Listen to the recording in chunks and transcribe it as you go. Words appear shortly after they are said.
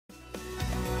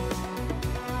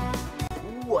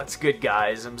What's good,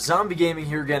 guys? I'm Zombie Gaming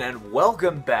here again, and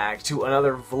welcome back to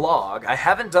another vlog. I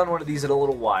haven't done one of these in a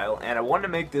little while, and I wanted to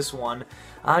make this one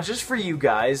just for you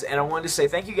guys, and I wanted to say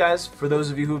thank you guys for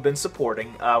those of you who have been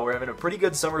supporting. We're having a pretty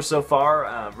good summer so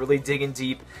far, really digging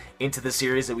deep into the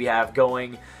series that we have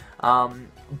going.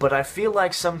 But I feel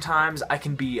like sometimes I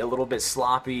can be a little bit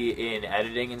sloppy in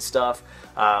editing and stuff.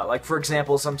 Like, for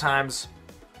example, sometimes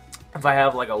if I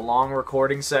have like a long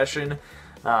recording session,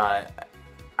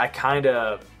 I kind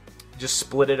of just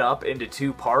split it up into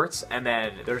two parts, and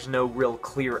then there's no real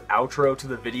clear outro to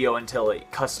the video until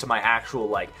it cuts to my actual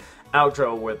like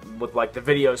outro with like the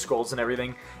video scrolls and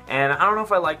everything. And I don't know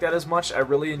if I like that as much. I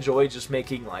really enjoy just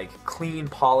making like clean,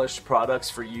 polished products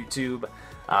for YouTube.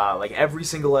 Like every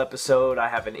single episode I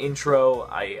have an intro,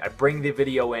 I bring the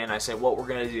video in, I say what we're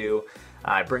gonna do,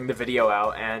 I bring the video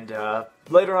out, and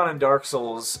later on in Dark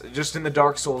Souls, just in the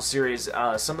Dark Souls series,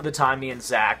 some of the time me and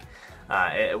Zach,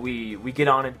 we get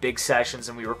on in big sessions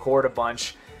and we record a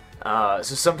bunch, so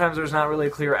sometimes there's not really a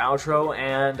clear outro,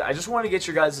 and I just want to get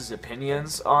your guys'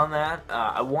 opinions on that.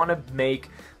 I want to make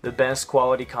the best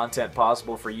quality content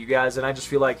possible for you guys, and I just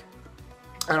feel like,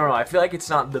 I don't know, I feel like it's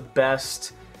not the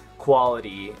best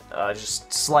quality,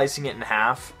 just slicing it in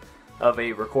half of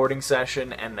a recording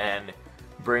session and then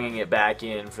bringing it back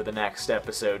in for the next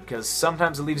episode, because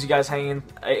sometimes it leaves you guys hanging.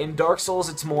 In Dark Souls,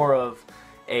 it's more of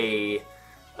a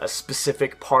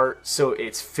specific part, so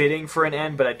it's fitting for an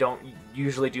end, but I don't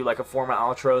usually do like a formal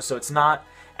outro, so it's not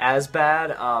as bad.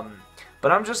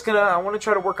 But I want to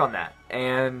try to work on that,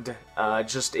 and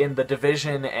just in the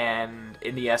Division and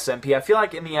in the SMP, I feel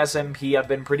like in the SMP I've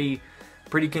been pretty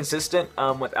consistent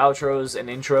with outros and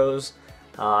intros.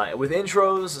 With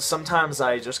intros, sometimes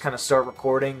I just kind of start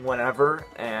recording whenever,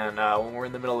 and when we're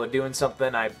in the middle of doing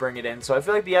something, I bring it in. So I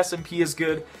feel like the SMP is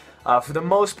good. For the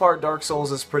most part, Dark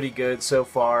Souls is pretty good so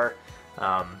far.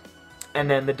 And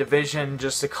then the Division,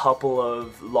 just a couple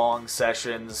of long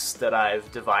sessions that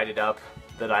I've divided up.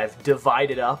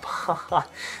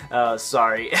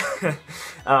 Sorry.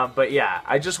 But yeah,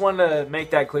 I just wanted to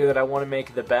make that clear that I want to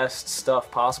make the best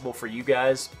stuff possible for you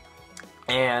guys.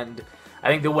 And I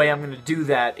think the way I'm going to do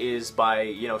that is by,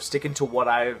 you know, sticking to what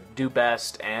I do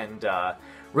best and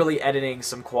really editing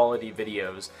some quality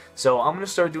videos. So I'm going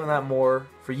to start doing that more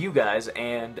for you guys,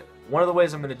 and one of the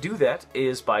ways I'm going to do that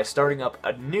is by starting up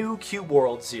a new Cube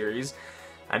World series.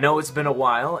 I know it's been a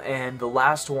while, and the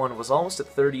last one was almost at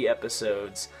 30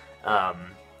 episodes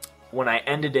when I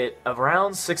ended it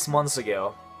around 6 months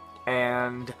ago,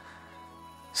 and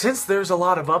since there's a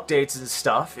lot of updates and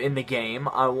stuff in the game,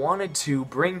 I wanted to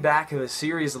bring back the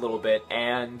series a little bit,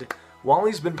 and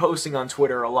Wally's been posting on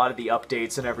Twitter a lot of the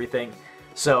updates and everything.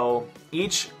 So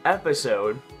each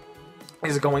episode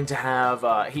is going to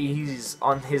have, he's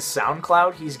on his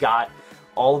SoundCloud, he's got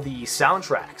all the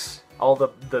soundtracks, all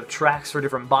the tracks for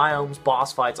different biomes,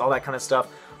 boss fights, all that kind of stuff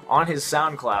on his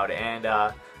SoundCloud, and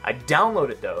I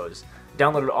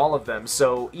downloaded all of them,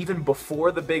 so even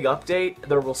before the big update,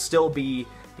 there will still be,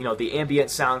 you know, the ambient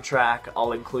soundtrack.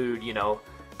 I'll include, you know,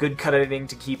 good cut editing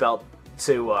to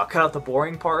cut out the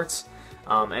boring parts.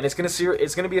 And it's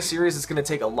gonna be a series that's gonna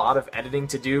take a lot of editing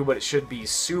to do, but it should be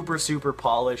super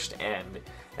polished and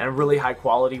really high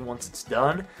quality once it's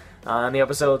done. And the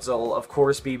episodes will of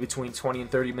course be between 20 and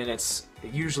 30 minutes,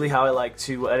 usually how I like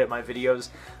to edit my videos.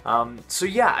 So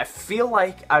yeah, I feel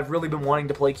like I've really been wanting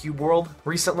to play Cube World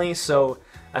recently, so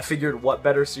I figured what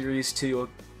better series to,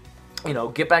 you know,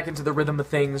 get back into the rhythm of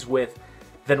things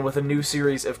than with a new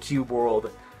series of Cube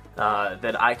World.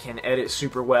 That I can edit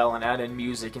super well and add in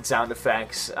music and sound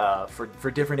effects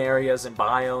for different areas and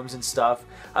biomes and stuff.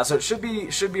 So it should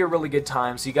be a really good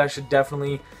time. So you guys should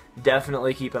definitely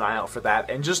keep an eye out for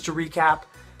that. And just to recap,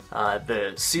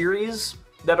 the series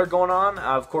that are going on,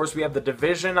 of course we have the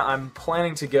Division. I'm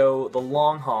planning to go the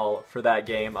long haul for that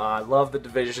game. I love the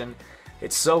Division.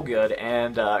 It's so good,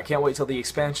 and I can't wait till the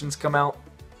expansions come out.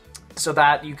 So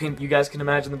that you guys can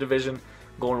imagine the Division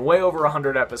going way over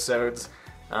 100 episodes.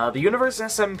 The Universe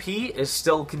SMP is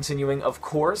still continuing, of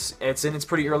course. It's in its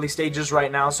pretty early stages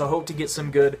right now, so hope to get some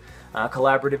good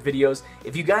collaborative videos.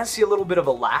 If you guys see a little bit of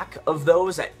a lack of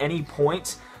those at any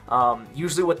point,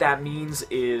 usually what that means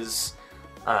is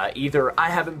either I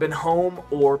haven't been home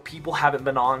or people haven't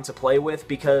been on to play with,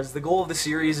 because the goal of the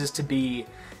series is to be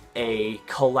a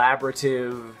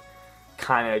collaborative,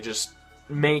 kind of just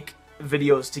make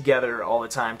videos together all the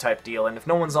time type deal, and if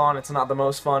no one's on, it's not the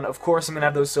most fun. Of course I'm gonna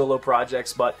have those solo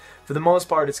projects, but for the most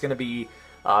part it's gonna be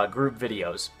group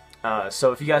videos.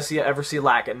 So if you guys ever see a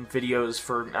lack in videos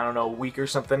for, I don't know, a week or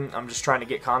something, I'm just trying to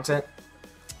get content.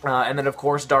 And then of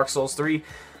course Dark Souls 3,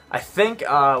 I think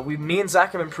me and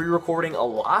Zach have been pre-recording a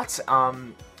lot.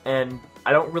 and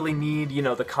I don't really need, you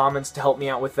know, the comments to help me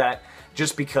out with that,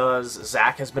 just because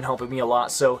Zach has been helping me a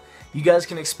lot. So you guys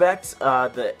can expect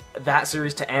that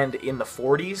series to end in the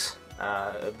 40s,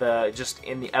 just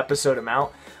in the episode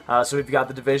amount. So we've got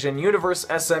the Division, Universe,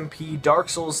 SMP, Dark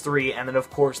Souls 3, and then of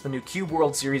course the new Cube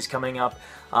World series coming up.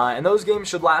 And those games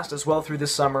should last as well through the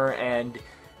summer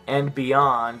and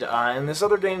beyond. And this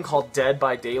other game called Dead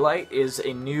by Daylight is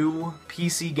a new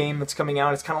PC game that's coming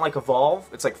out. It's kind of like Evolve.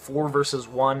 It's like 4 versus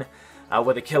 1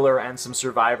 with a killer and some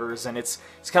survivors, and it's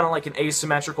kind of like an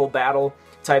asymmetrical battle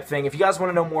type thing. If you guys want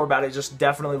to know more about it, just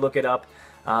definitely look it up.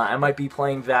 I might be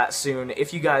playing that soon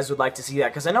if you guys would like to see that,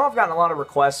 because I know I've gotten a lot of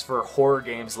requests for horror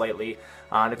games lately,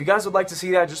 and if you guys would like to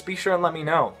see that, just be sure and let me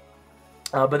know.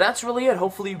 But that's really it.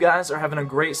 Hopefully you guys are having a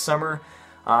great summer.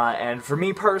 And for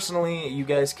me personally, you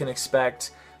guys can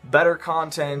expect better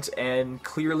content and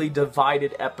clearly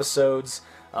divided episodes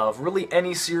of really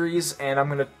any series, and I'm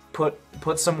going to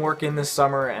put some work in this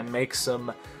summer and make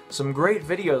some great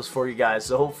videos for you guys,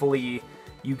 so hopefully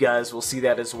you guys will see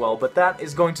that as well. But that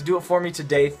is going to do it for me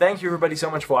today. Thank you everybody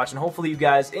so much for watching. Hopefully you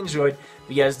guys enjoyed.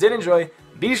 If you guys did enjoy,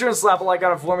 be sure and slap a like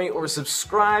on it for me, or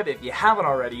subscribe if you haven't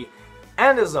already.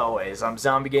 And as always, I'm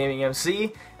Zombie Gaming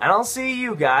MC, and I'll see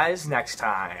you guys next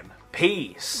time.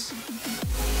 Peace.